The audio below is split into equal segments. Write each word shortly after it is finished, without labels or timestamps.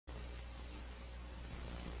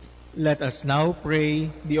Let us now pray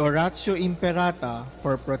the Oratio Imperata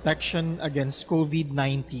for protection against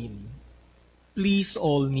COVID-19. Please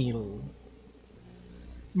all kneel.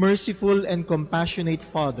 Merciful and compassionate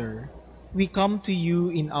Father, we come to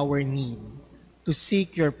you in our need to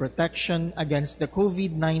seek your protection against the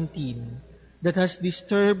COVID-19 that has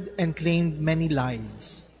disturbed and claimed many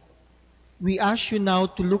lives. We ask you now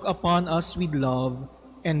to look upon us with love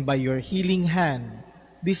and by your healing hand,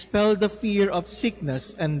 dispel the fear of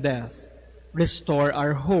sickness and death, restore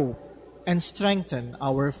our hope, and strengthen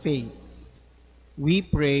our faith. We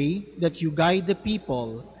pray that you guide the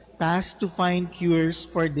people tasked to find cures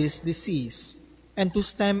for this disease and to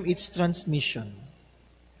stem its transmission.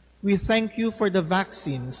 We thank you for the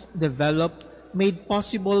vaccines developed, made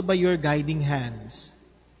possible by your guiding hands.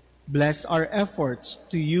 Bless our efforts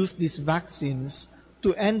to use these vaccines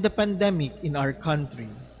to end the pandemic in our country.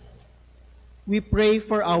 We pray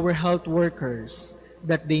for our health workers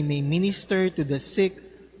that they may minister to the sick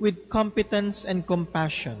with competence and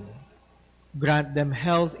compassion. Grant them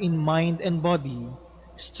health in mind and body,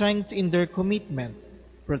 strength in their commitment,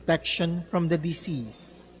 protection from the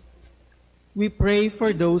disease. We pray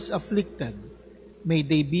for those afflicted. May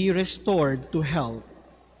they be restored to health.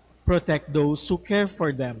 Protect those who care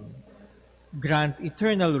for them. Grant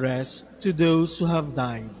eternal rest to those who have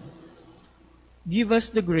died. Give us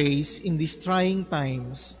the grace in these trying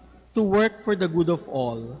times to work for the good of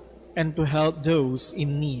all and to help those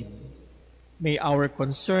in need. May our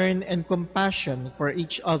concern and compassion for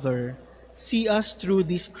each other see us through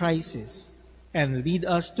this crisis and lead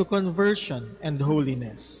us to conversion and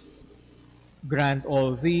holiness. Grant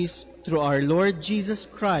all this through our Lord Jesus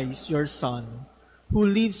Christ, your Son, who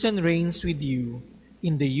lives and reigns with you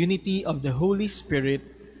in the unity of the Holy Spirit,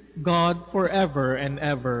 God forever and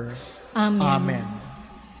ever. Amen. Amen.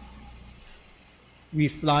 We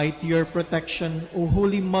fly to your protection, O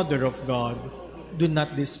Holy Mother of God. Do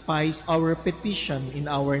not despise our petition in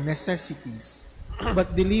our necessities,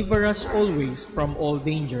 but deliver us always from all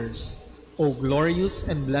dangers, O glorious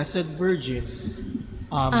and blessed Virgin.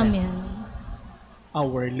 Amen. Amen.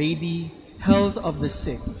 Our Lady, health of the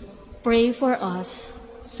sick. Pray for us.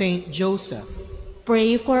 Saint Joseph.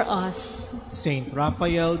 Pray for us. Saint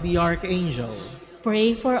Raphael the Archangel.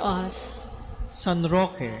 Pray for us. San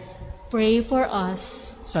Roque. Pray for us.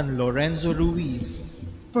 San Lorenzo Ruiz.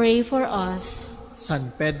 Pray for us.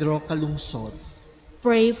 San Pedro Calungsod.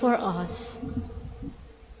 Pray for us.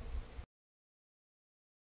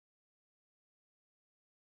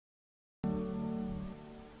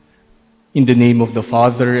 In the name of the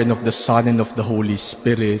Father, and of the Son, and of the Holy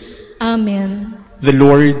Spirit. Amen. The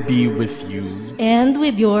Lord be with you. And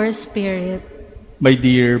with your spirit. My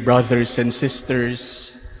dear brothers and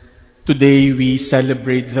sisters, today we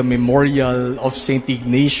celebrate the memorial of Saint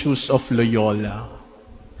Ignatius of Loyola.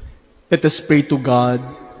 Let us pray to God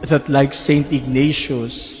that, like Saint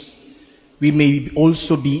Ignatius, we may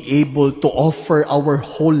also be able to offer our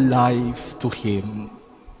whole life to Him.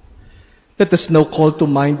 Let us now call to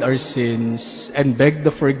mind our sins and beg the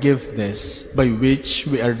forgiveness by which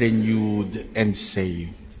we are renewed and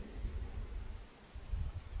saved.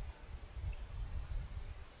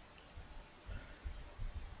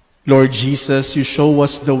 Lord Jesus, you show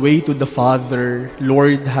us the way to the Father.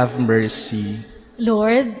 Lord, have mercy.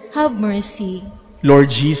 Lord, have mercy. Lord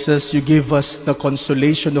Jesus, you give us the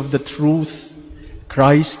consolation of the truth.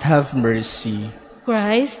 Christ, have mercy.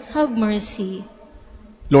 Christ, have mercy.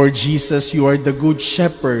 Lord Jesus, you are the Good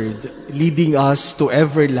Shepherd, leading us to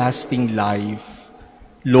everlasting life.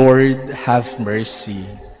 Lord, have mercy.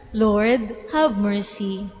 Lord, have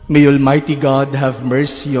mercy. May Almighty God have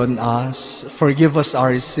mercy on us, forgive us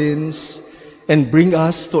our sins, and bring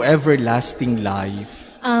us to everlasting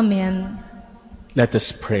life. Amen. Let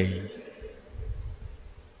us pray.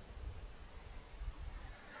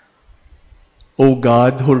 O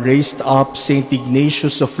God, who raised up Saint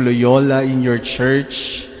Ignatius of Loyola in your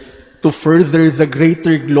church to further the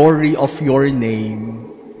greater glory of your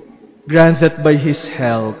name, grant that by his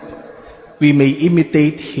help we may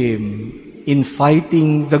imitate him in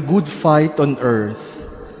fighting the good fight on earth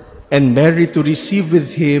and merit to receive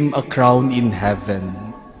with him a crown in heaven.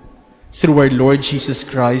 Through our Lord Jesus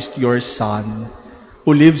Christ, your Son,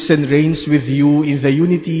 who lives and reigns with you in the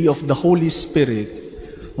unity of the Holy Spirit,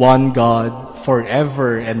 one God,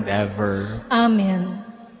 forever and ever. Amen.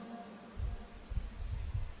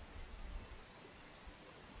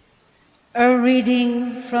 A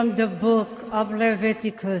reading from the book of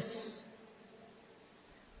Leviticus.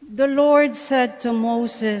 The Lord said to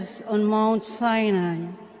Moses on Mount Sinai,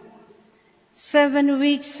 7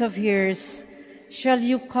 weeks of years shall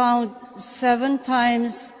you count 7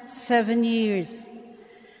 times 7 years.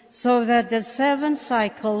 so that the 7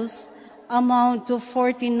 cycles amount to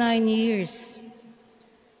 49 years.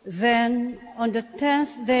 Then, on the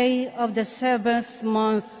 10th day of the 7th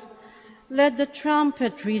month, let the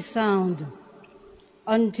trumpet resound.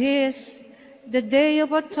 On this, the Day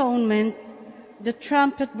of Atonement, the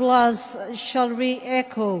trumpet blast shall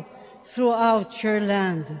re-echo throughout your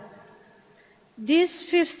land. This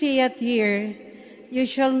 50th year you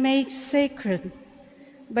shall make sacred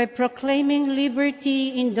by proclaiming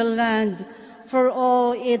liberty in the land for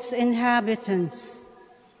all its inhabitants.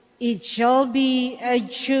 It shall be a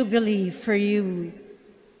jubilee for you,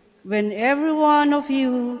 when every one of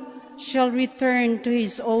you shall return to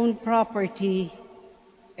his own property,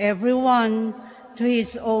 every one to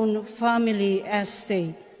his own family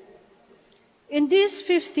estate. In this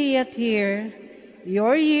 50th year,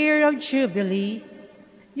 your year of jubilee,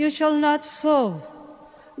 you shall not sow,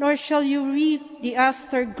 nor shall you reap the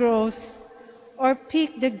aftergrowth, or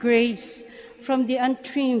pick the grapes from the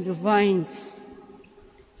untrimmed vines.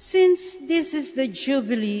 Since this is the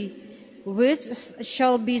jubilee which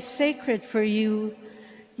shall be sacred for you,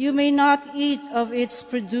 you may not eat of its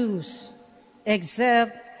produce,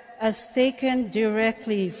 except as taken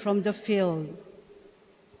directly from the field.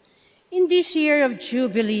 In this year of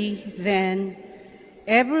jubilee, then,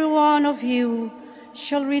 every one of you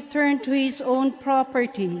shall return to his own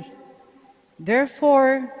property.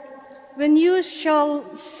 Therefore, when you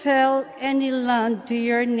shall sell any land to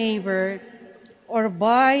your neighbor, or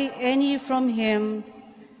buy any from him,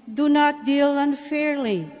 do not deal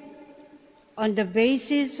unfairly. On the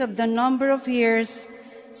basis of the number of years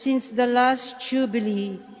since the last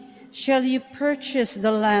jubilee, shall you purchase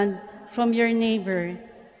the land from your neighbor,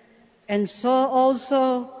 and so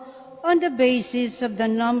also on the basis of the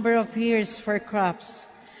number of years for crops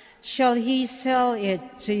shall he sell it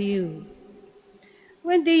to you.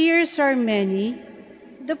 When the years are many,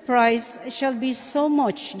 the price shall be so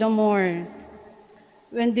much the more.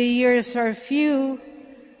 When the years are few,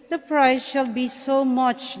 the price shall be so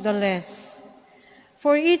much the less.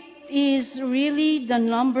 For it is really the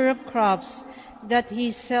number of crops that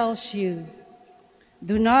he sells you.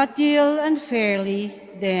 Do not deal unfairly,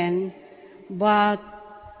 then, but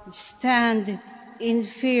stand in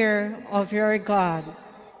fear of your God.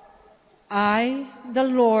 I, the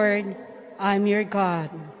Lord, am your God.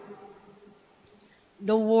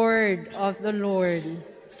 The word of the Lord.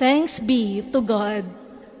 Thanks be to God.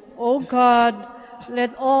 O God,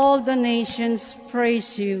 let all the nations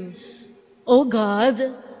praise you. O God,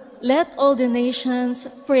 let all the nations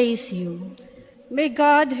praise you. May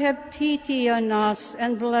God have pity on us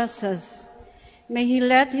and bless us. May he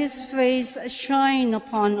let his face shine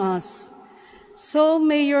upon us. So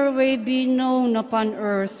may your way be known upon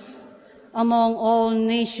earth, among all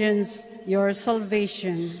nations your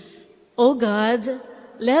salvation. O God,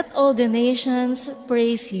 let all the nations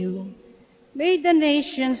praise you. May the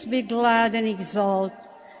nations be glad and exult,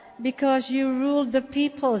 because you rule the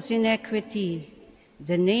peoples in equity.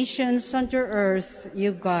 The nations under earth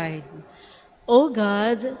you guide. O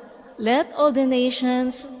God, let all the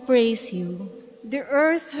nations praise you. The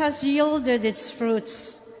earth has yielded its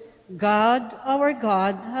fruits. God, our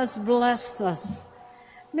God, has blessed us.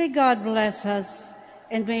 May God bless us,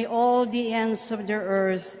 and may all the ends of the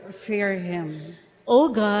earth fear him. O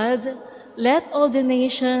God, let all the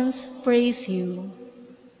nations praise you.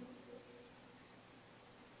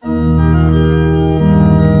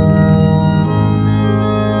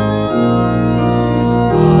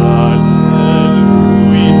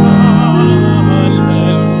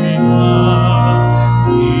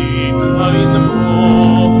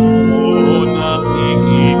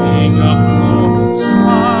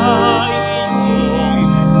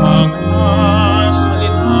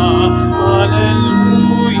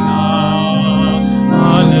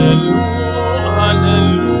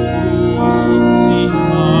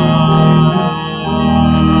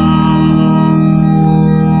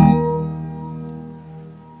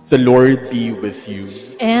 The Lord be with you.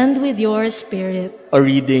 And with your spirit. A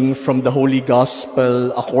reading from the Holy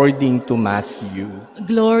Gospel according to Matthew.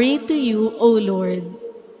 Glory to you, O Lord.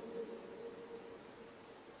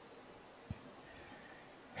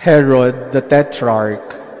 Herod the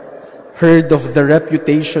Tetrarch heard of the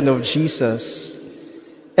reputation of Jesus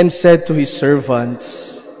and said to his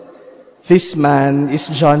servants, "This man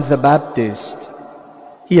is John the Baptist.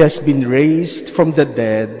 He has been raised from the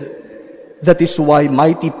dead. That is why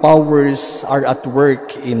mighty powers are at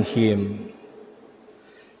work in him."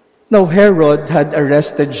 Now Herod had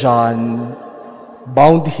arrested John,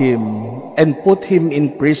 bound him, and put him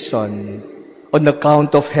in prison on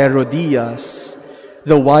account of Herodias,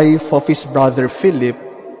 the wife of his brother Philip,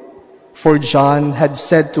 For John had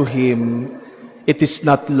said to him, "It is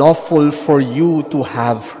not lawful for you to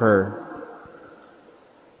have her."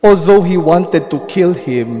 Although he wanted to kill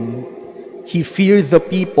him, he feared the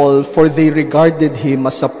people, for they regarded him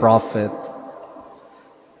as a prophet.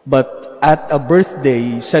 But at a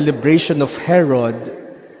birthday celebration of Herod,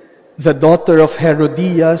 the daughter of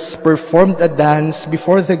Herodias performed a dance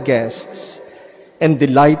before the guests and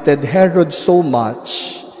delighted Herod so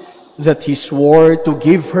much that he swore to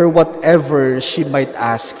give her whatever she might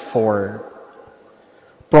ask for.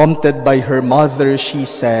 Prompted by her mother, she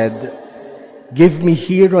said, "Give me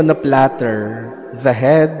here on a platter the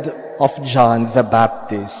head of John the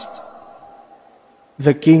Baptist."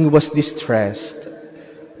 The king was distressed,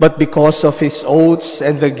 but because of his oaths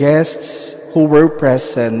and the guests who were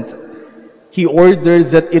present, he ordered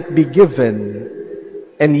that it be given,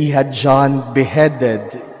 and he had John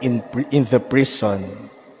beheaded in the prison.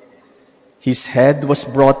 His head was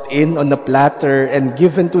brought in on a platter and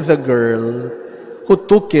given to the girl, who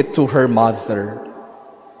took it to her mother.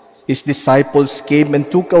 His disciples came and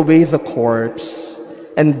took away the corpse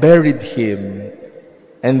and buried him,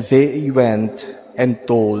 and they went and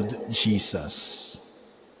told Jesus.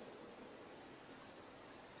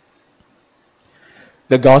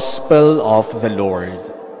 The Gospel of the Lord.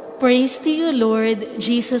 Praise to you, Lord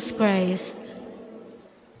Jesus Christ.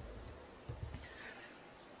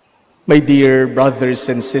 My dear brothers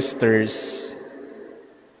and sisters,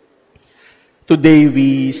 today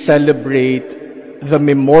we celebrate the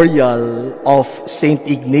memorial of Saint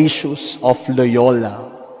Ignatius of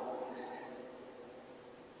Loyola.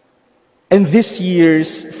 And this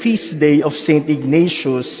year's feast day of Saint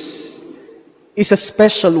Ignatius is a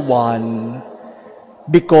special one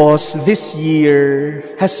because this year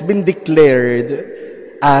has been declared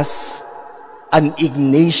as an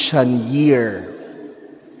Ignatian year.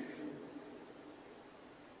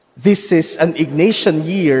 This is an Ignatian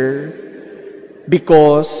year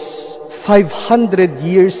because 500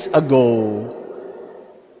 years ago,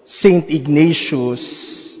 Saint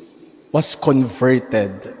Ignatius was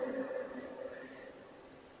converted.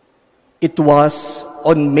 It was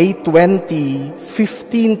on May 20,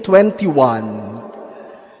 1521,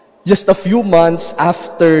 just a few months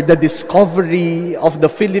after the discovery of the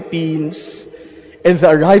Philippines and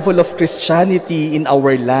the arrival of Christianity in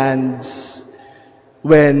our lands,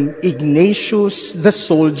 when Ignatius the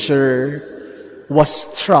soldier was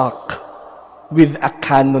struck with a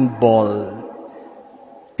cannonball.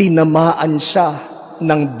 Tinamaan siya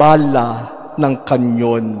ng bala ng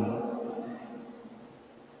kanyon.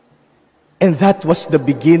 And that was the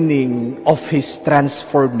beginning of his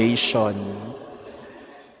transformation.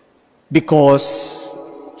 Because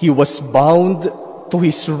he was bound to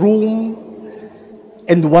his room,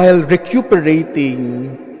 and while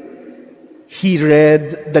recuperating, he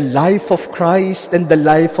read the life of Christ and the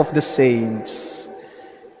life of the saints,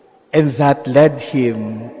 and that led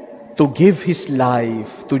him to give his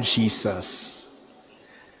life to Jesus.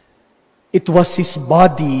 It was his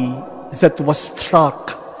body that was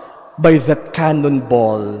struck by that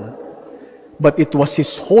cannonball, but it was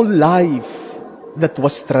his whole life that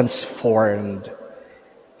was transformed.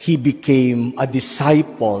 He became a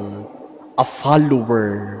disciple, a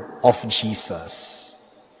follower of Jesus.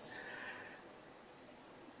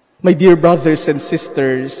 My dear brothers and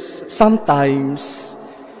sisters, sometimes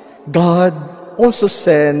God also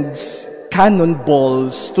sends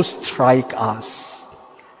cannonballs to strike us,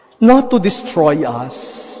 not to destroy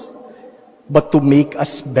us, but to make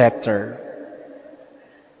us better.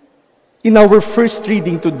 In our first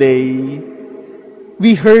reading today,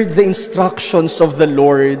 we heard the instructions of the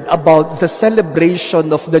Lord about the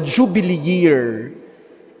celebration of the Jubilee year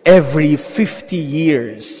every 50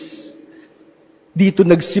 years. Dito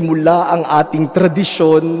nagsimula ang ating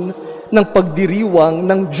tradisyon ng pagdiriwang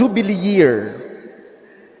ng Jubilee year.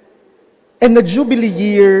 And the Jubilee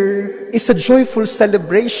year is a joyful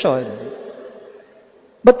celebration.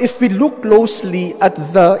 But if we look closely at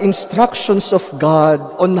the instructions of God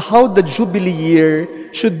on how the Jubilee year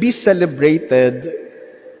should be celebrated,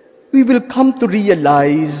 we will come to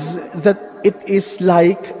realize that it is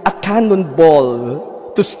like a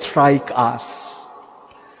cannonball to strike us.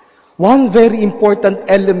 One very important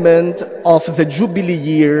element of the Jubilee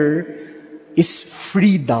year is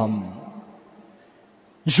freedom.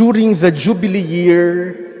 During the Jubilee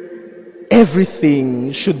year,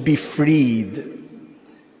 everything should be freed.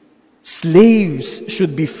 Slaves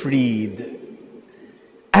should be freed.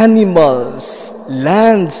 Animals,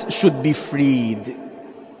 lands should be freed.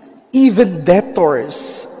 Even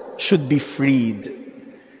debtors should be freed.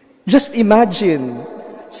 Just imagine,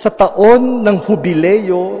 sa taon ng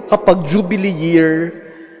Hubileo, kapag Jubilee year,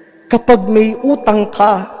 Kapag may utang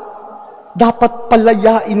ka, dapat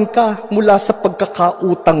palayain ka mula sa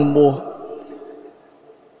pagkakautang mo.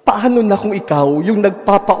 Paano na kung ikaw yung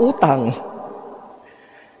nagpapautang?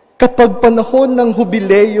 Kapag panahon ng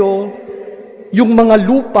hubileo, yung mga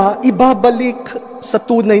lupa ibabalik sa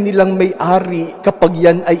tunay nilang may-ari kapag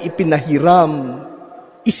yan ay ipinahiram,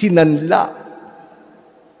 isinanla.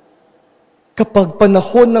 Kapag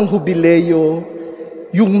panahon ng hubileo,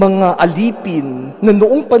 yung mga alipin na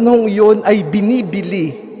noong panahong iyon ay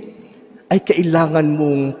binibili, ay kailangan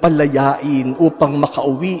mong palayain upang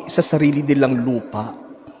makauwi sa sarili nilang lupa.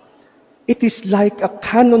 It is like a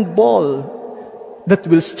cannonball that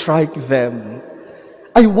will strike them.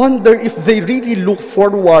 I wonder if they really look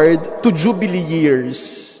forward to Jubilee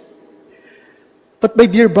years. But my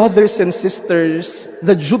dear brothers and sisters,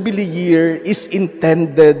 the Jubilee year is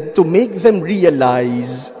intended to make them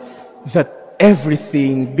realize that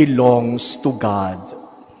everything belongs to God.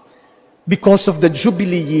 Because of the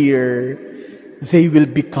Jubilee year, they will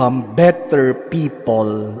become better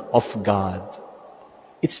people of God.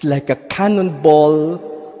 It's like a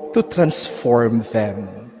cannonball to transform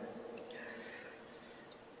them.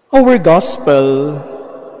 Our gospel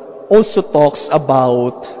also talks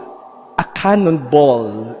about a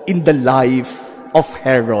cannonball in the life of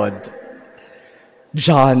Herod,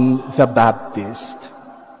 John the Baptist.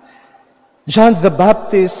 John the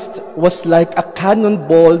Baptist was like a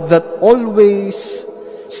cannonball that always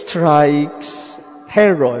strikes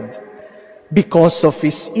Herod because of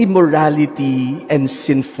his immorality and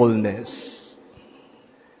sinfulness.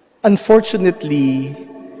 Unfortunately,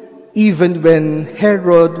 even when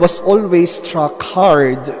Herod was always struck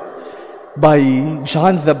hard by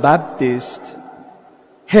John the Baptist,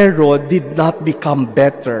 Herod did not become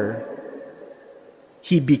better.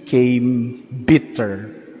 He became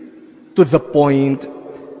bitter to the point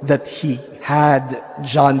that he had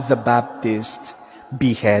John the Baptist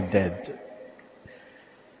beheaded.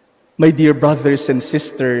 My dear brothers and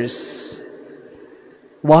sisters,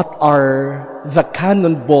 what are the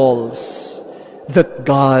cannonballs that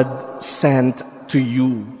God sent to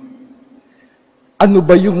you? Ano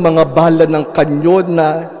ba yung mga bala ng kanyon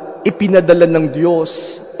na ipinadala ng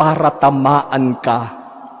Diyos para tamaan ka?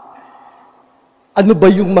 Ano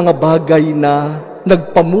ba yung mga bagay na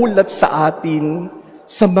nagpamulat sa atin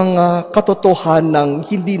sa mga katotohanang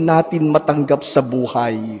hindi natin matanggap sa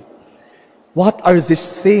buhay? What are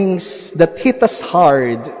these things that hit us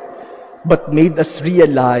hard but made us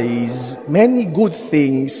realize many good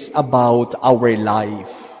things about our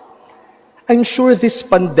life? I'm sure this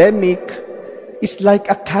pandemic is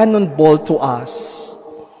like a cannonball to us.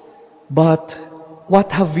 But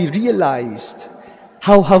what have we realized?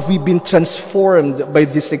 How have we been transformed by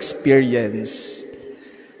this experience?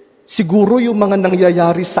 Siguro yung mga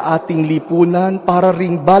nangyayari sa ating lipunan para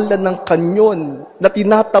ring bala ng kanyon na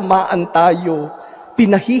tinatamaan tayo,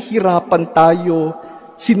 pinahihirapan tayo,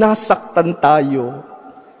 sinasaktan tayo.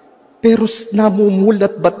 Pero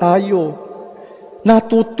namumulat ba tayo?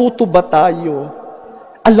 Natututo ba tayo?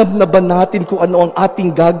 Alam na ba natin kung ano ang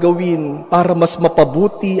ating gagawin para mas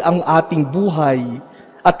mapabuti ang ating buhay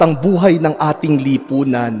at ang buhay ng ating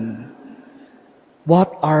lipunan?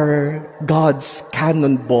 What are God's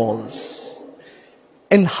cannonballs?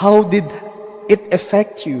 And how did it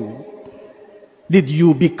affect you? Did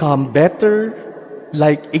you become better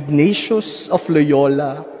like Ignatius of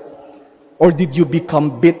Loyola? Or did you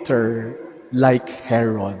become bitter like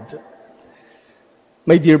Herod?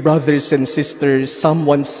 My dear brothers and sisters,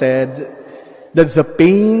 someone said that the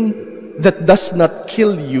pain that does not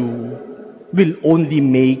kill you will only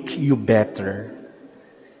make you better.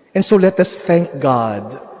 And so let us thank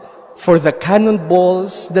God for the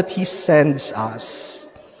cannonballs that He sends us.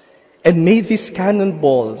 And may these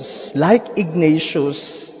cannonballs, like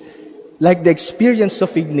Ignatius, like the experience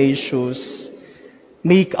of Ignatius,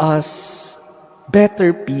 make us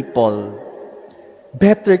better people,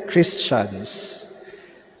 better Christians.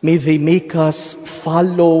 May they make us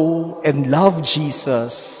follow and love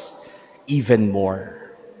Jesus even more.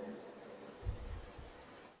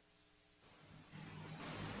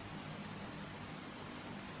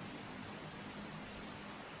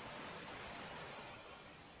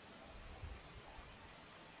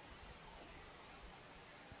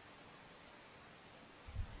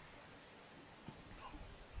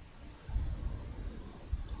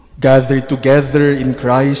 Gathered together in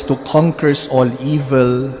Christ who conquers all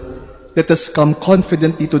evil, let us come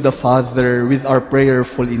confidently to the Father with our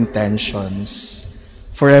prayerful intentions.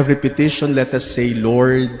 For every petition, let us say,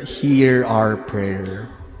 Lord, hear our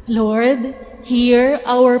prayer. Lord, hear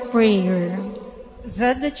our prayer.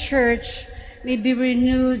 That the Church may be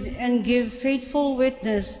renewed and give faithful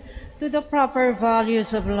witness to the proper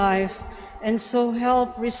values of life, and so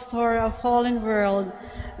help restore a fallen world,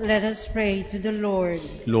 let us pray to the Lord.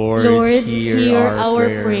 Lord, hear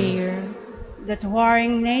our prayer. That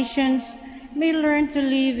warring nations may learn to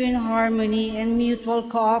live in harmony and mutual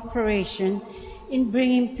cooperation in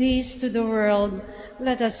bringing peace to the world,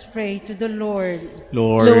 let us pray to the Lord.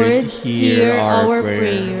 Lord, hear our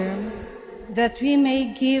prayer. That we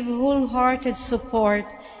may give wholehearted support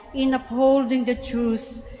in upholding the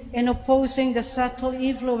truth and opposing the subtle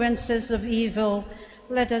influences of evil,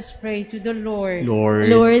 let us pray to the Lord.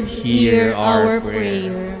 Lord, hear our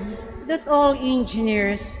prayer. That all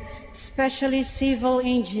engineers, especially civil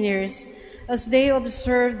engineers, as they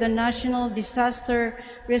observe the National Disaster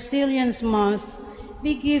Resilience Month,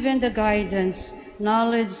 be given the guidance,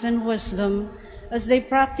 knowledge, and wisdom as they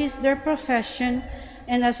practice their profession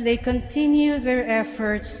and as they continue their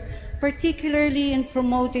efforts, particularly in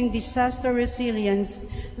promoting disaster resilience.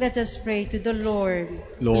 Let us pray to the Lord.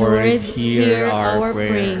 Lord, hear our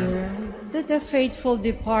prayer. That the faithful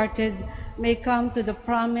departed may come to the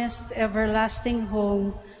promised everlasting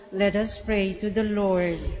home, let us pray to the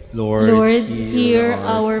Lord. Lord, hear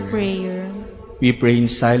our prayer. We pray in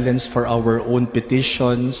silence for our own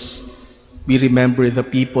petitions. We remember the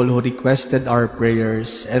people who requested our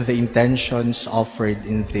prayers and the intentions offered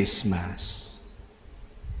in this Mass.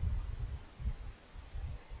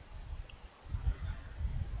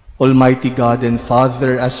 Almighty God and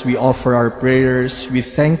Father, as we offer our prayers, we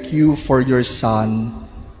thank you for your Son,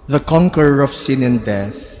 the conqueror of sin and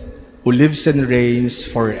death, who lives and reigns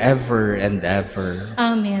forever and ever.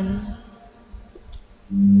 Amen.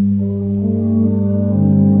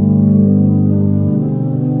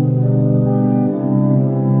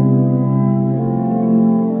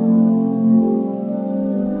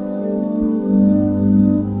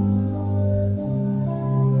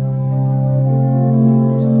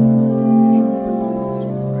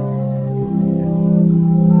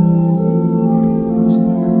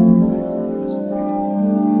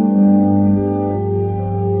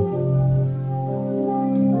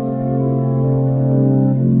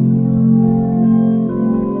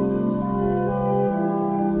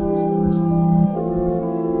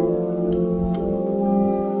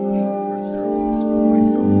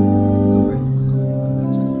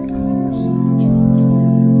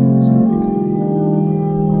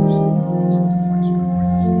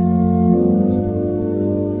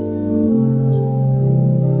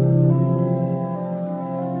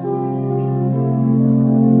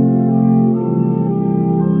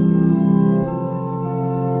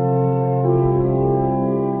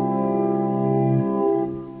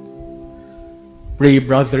 Pray,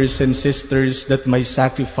 brothers and sisters, that my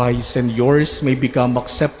sacrifice and yours may become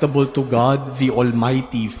acceptable to God, the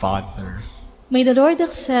Almighty Father. May the Lord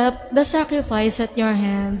accept the sacrifice at your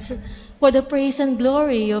hands for the praise and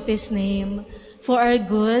glory of His name, for our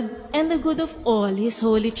good and the good of all His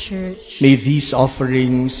holy Church. May these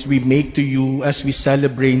offerings we make to you as we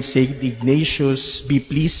celebrate Saint Ignatius be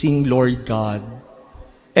pleasing, Lord God,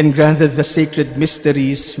 and grant that the sacred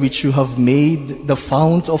mysteries which you have made the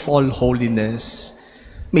fount of all holiness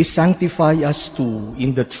may sanctify us too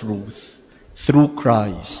in the truth, through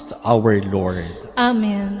Christ our Lord.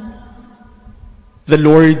 Amen. The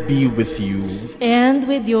Lord be with you. And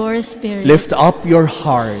with your spirit. Lift up your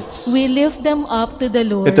hearts. We lift them up to the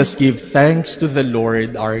Lord. Let us give thanks to the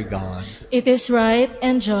Lord our God. It is right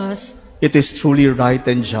and just. It is truly right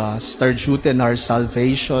and just, our duty and our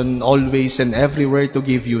salvation, always and everywhere to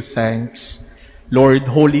give you thanks, Lord,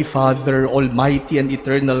 Holy Father, Almighty and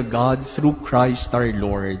Eternal God, through Christ our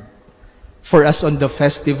Lord. For as on the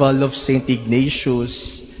festival of Saint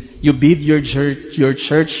Ignatius, you bid your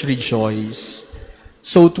church rejoice,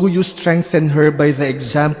 so too you strengthen her by the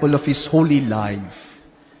example of his holy life.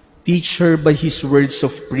 Teach her by his words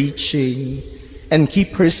of preaching, and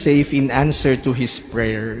keep her safe in answer to his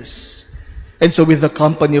prayers. And so with the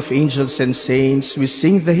company of angels and saints, we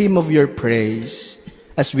sing the hymn of your praise,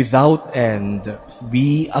 as without end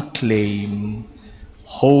we acclaim,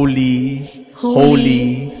 Holy,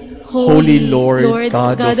 holy, holy Lord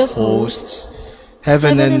God of hosts,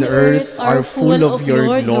 heaven and earth are full of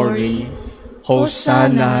your glory.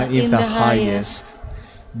 Hosanna in the highest.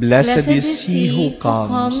 Blessed is he who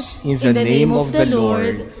comes in the name of the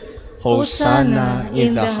Lord. Hosanna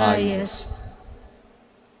in the highest.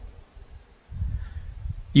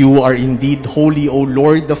 You are indeed holy, O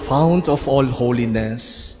Lord, the fount of all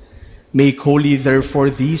holiness. Make holy, therefore,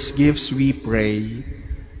 these gifts, we pray,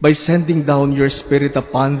 by sending down your Spirit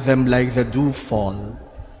upon them like the dewfall,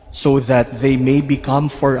 so that they may become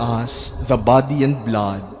for us the body and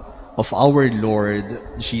blood of our Lord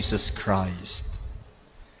Jesus Christ.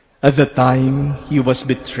 At the time he was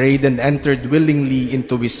betrayed and entered willingly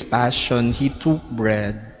into his passion, he took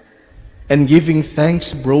bread, and giving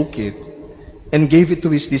thanks broke it, and gave it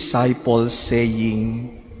to his disciples,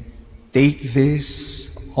 saying, "Take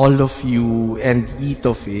this, all of you, and eat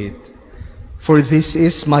of it, for this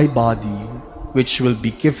is my body, which will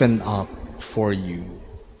be given up for you."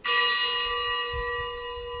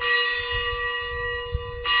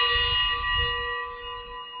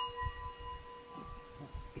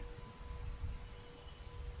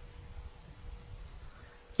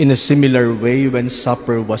 In a similar way, when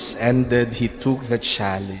supper was ended, he took the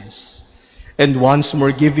chalice, and once more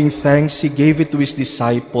giving thanks, he gave it to his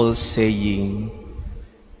disciples, saying,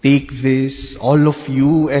 "Take this, all of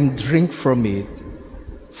you, and drink from it,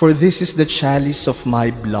 for this is the chalice of my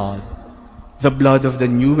blood, the blood of the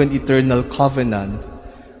new and eternal covenant,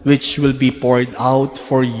 which will be poured out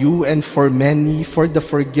for you and for many for the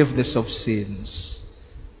forgiveness of sins.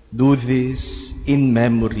 Do this in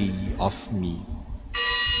memory of me."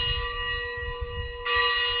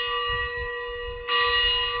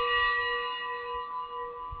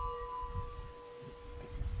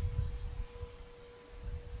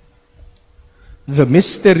 The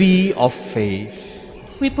mystery of faith.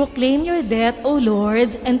 We proclaim your death, O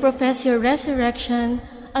Lord, and profess your resurrection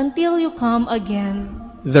until you come again.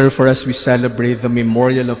 Therefore, as we celebrate the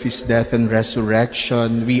memorial of his death and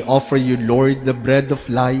resurrection, we offer you, Lord, the bread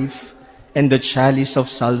of life and the chalice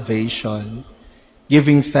of salvation,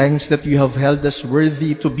 giving thanks that you have held us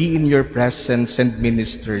worthy to be in your presence and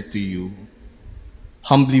minister to you.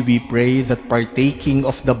 Humbly we pray that, partaking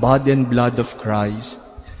of the body and blood of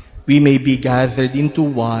Christ, we may be gathered into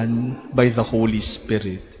one by the Holy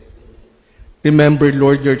Spirit. Remember,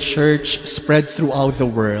 Lord, your church spread throughout the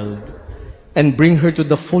world, and bring her to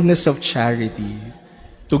the fullness of charity,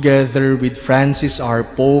 together with Francis our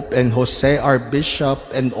Pope and Jose our Bishop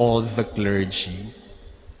and all the clergy.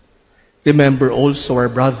 Remember also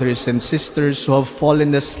our brothers and sisters who have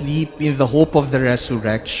fallen asleep in the hope of the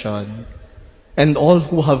resurrection, and all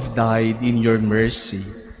who have died in your mercy.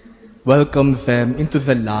 Welcome them into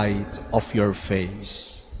the light of your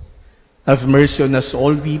face. Have mercy on us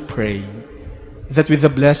all, we pray, that with the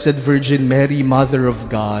Blessed Virgin Mary, Mother of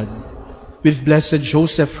God, with Blessed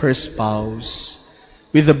Joseph, her spouse,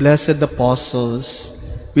 with the blessed apostles,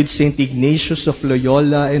 with Saint Ignatius of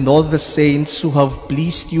Loyola and all the saints who have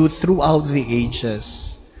pleased you throughout the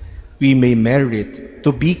ages, we may merit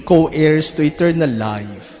to be co-heirs to eternal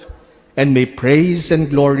life, and may praise and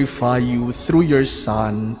glorify you through your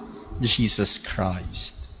Son, Jesus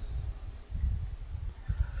Christ.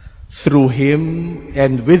 Through him,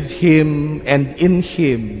 and with him, and in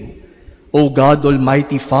him, O God,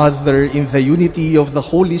 Almighty Father, in the unity of the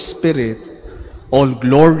Holy Spirit, all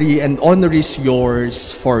glory and honor is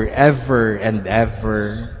yours forever and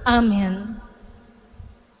ever. Amen.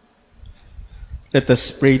 Let us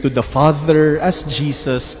pray to the Father as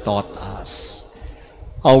Jesus taught us.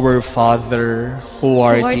 Our Father, who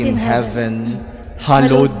art in heaven,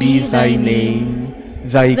 hallowed be thy name.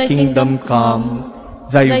 Thy kingdom come,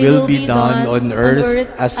 thy will be done on earth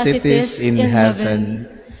as it is in heaven.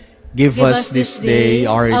 Give us this day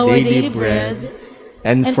our daily bread,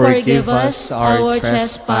 and forgive us our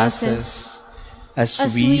trespasses, as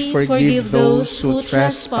we forgive those who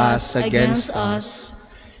trespass against us.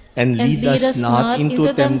 And lead us not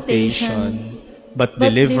into temptation, but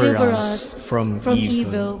deliver us from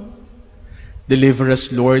evil. Deliver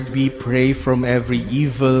us, Lord, we pray, from every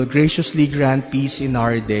evil. Graciously grant peace in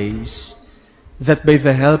our days, that by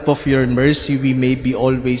the help of your mercy we may be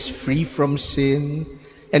always free from sin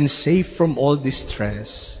and safe from all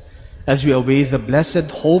distress, as we await the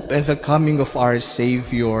blessed hope and the coming of our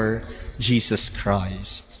Savior, Jesus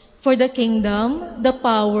Christ. For the kingdom, the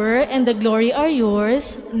power, and the glory are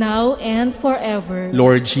yours, now and forever.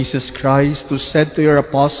 Lord Jesus Christ, who said to your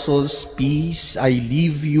apostles, "Peace I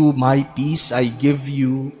leave you, my peace I give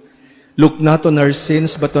you," look not on our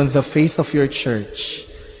sins but on the faith of your church,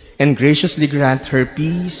 and graciously grant her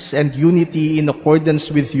peace and unity in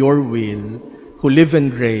accordance with your will, who live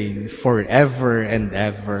and reign forever and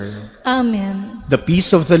ever. Amen. The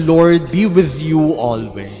peace of the Lord be with you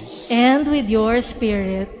always. And with your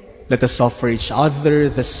spirit. Let us offer each other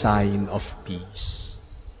the sign of peace.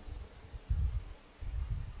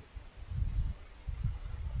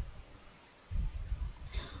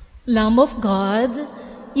 Lamb of God,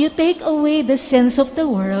 you take away the sins of the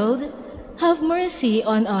world, have mercy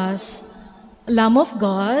on us. Lamb of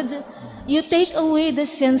God, you take away the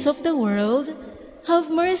sins of the world, have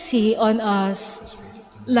mercy on us.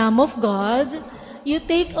 Lamb of God, you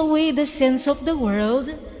take away the sins of the world,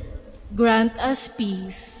 grant us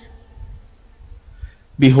peace.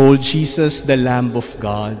 Behold Jesus, the Lamb of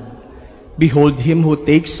God. Behold him who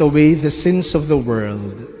takes away the sins of the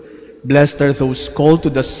world. Blessed are those called to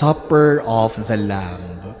the supper of the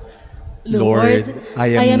Lamb. Lord, I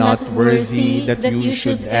am not worthy that you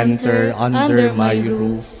should enter under my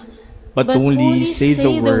roof, but only say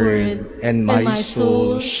the word, and my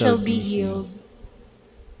soul shall be healed.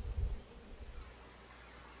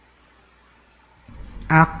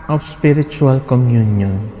 Act of Spiritual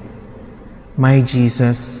Communion. My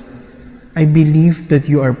Jesus, I believe that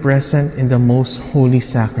you are present in the most holy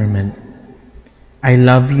sacrament. I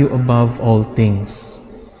love you above all things,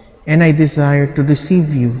 and I desire to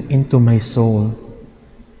receive you into my soul.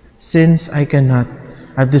 Since I cannot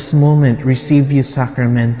at this moment receive you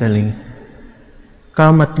sacramentally,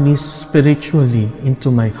 come at least spiritually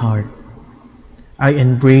into my heart. I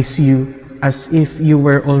embrace you as if you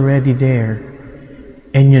were already there,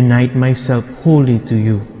 and unite myself wholly to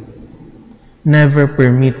you. Never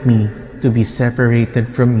permit me to be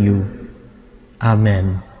separated from you.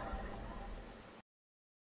 Amen.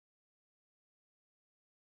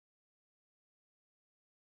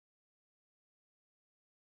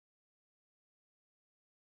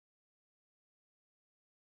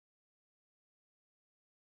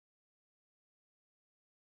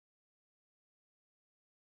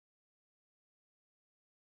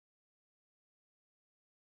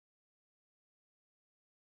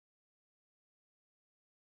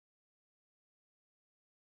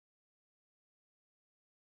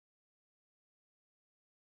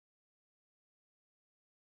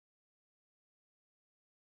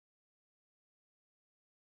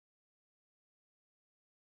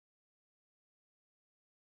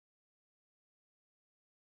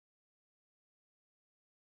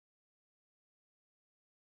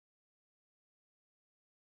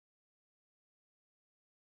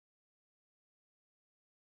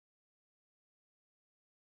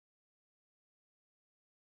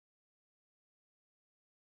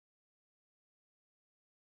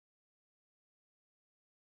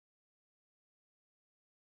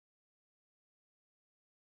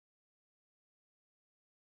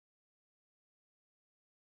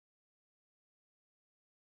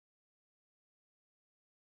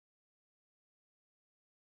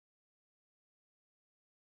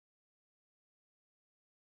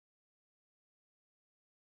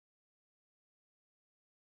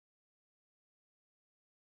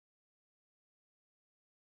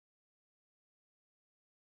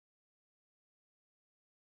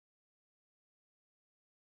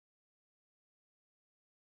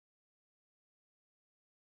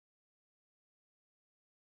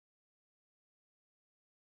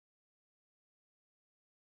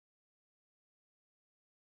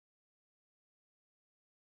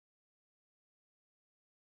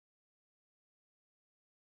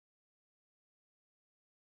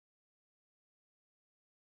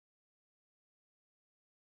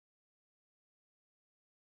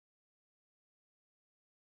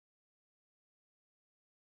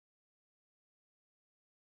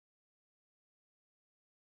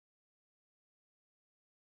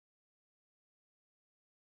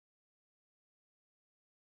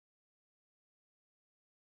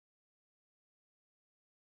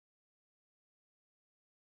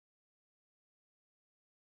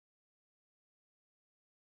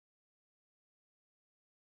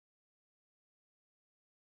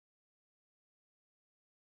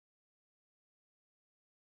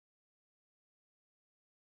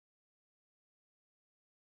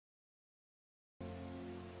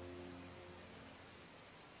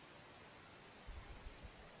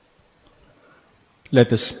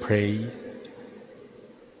 Let us pray.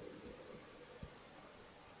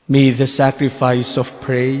 May the sacrifice of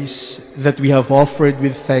praise that we have offered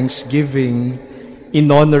with thanksgiving in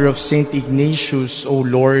honor of Saint Ignatius, O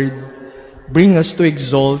Lord, bring us to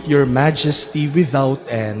exalt your majesty without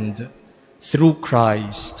end, through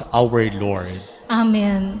Christ our Lord.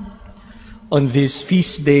 Amen. On this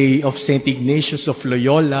feast day of Saint Ignatius of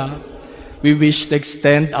Loyola, we wish to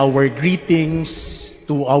extend our greetings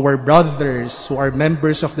to our brothers who are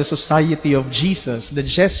members of the Society of Jesus, the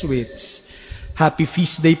Jesuits. Happy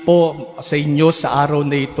feast day po sa inyo sa araw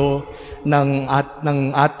na ito ng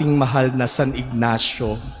ating mahal na San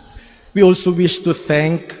Ignacio. We also wish to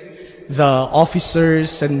thank the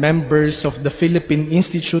officers and members of the Philippine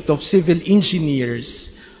Institute of Civil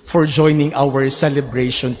Engineers for joining our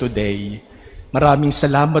celebration today. Maraming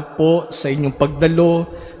salamat po sa inyong pagdalo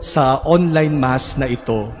sa online mass na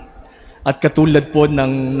ito. At katulad po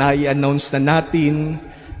ng nai-announce na natin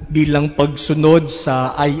bilang pagsunod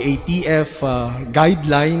sa IATF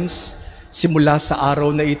guidelines, simula sa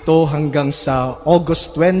araw na ito hanggang sa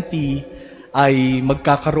August 20, ay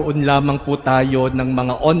magkakaroon lamang po tayo ng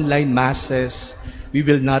mga online masses. We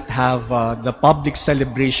will not have the public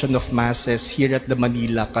celebration of masses here at the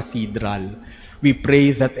Manila Cathedral. We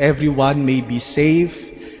pray that everyone may be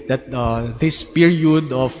safe, that this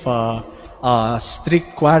period of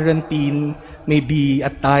strict quarantine may be a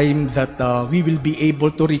time that we will be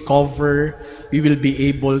able to recover, we will be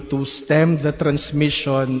able to stem the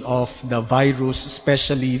transmission of the virus,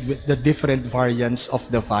 especially with the different variants of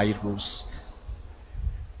the virus.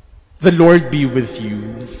 The Lord be with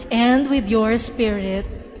you. And with your spirit.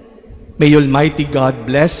 May Almighty God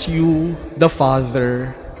bless you, the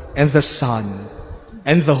Father, and the Son,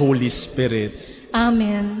 and the Holy Spirit.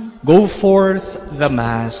 Amen. Go forth, the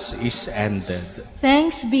Mass is ended.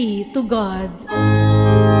 Thanks be to God.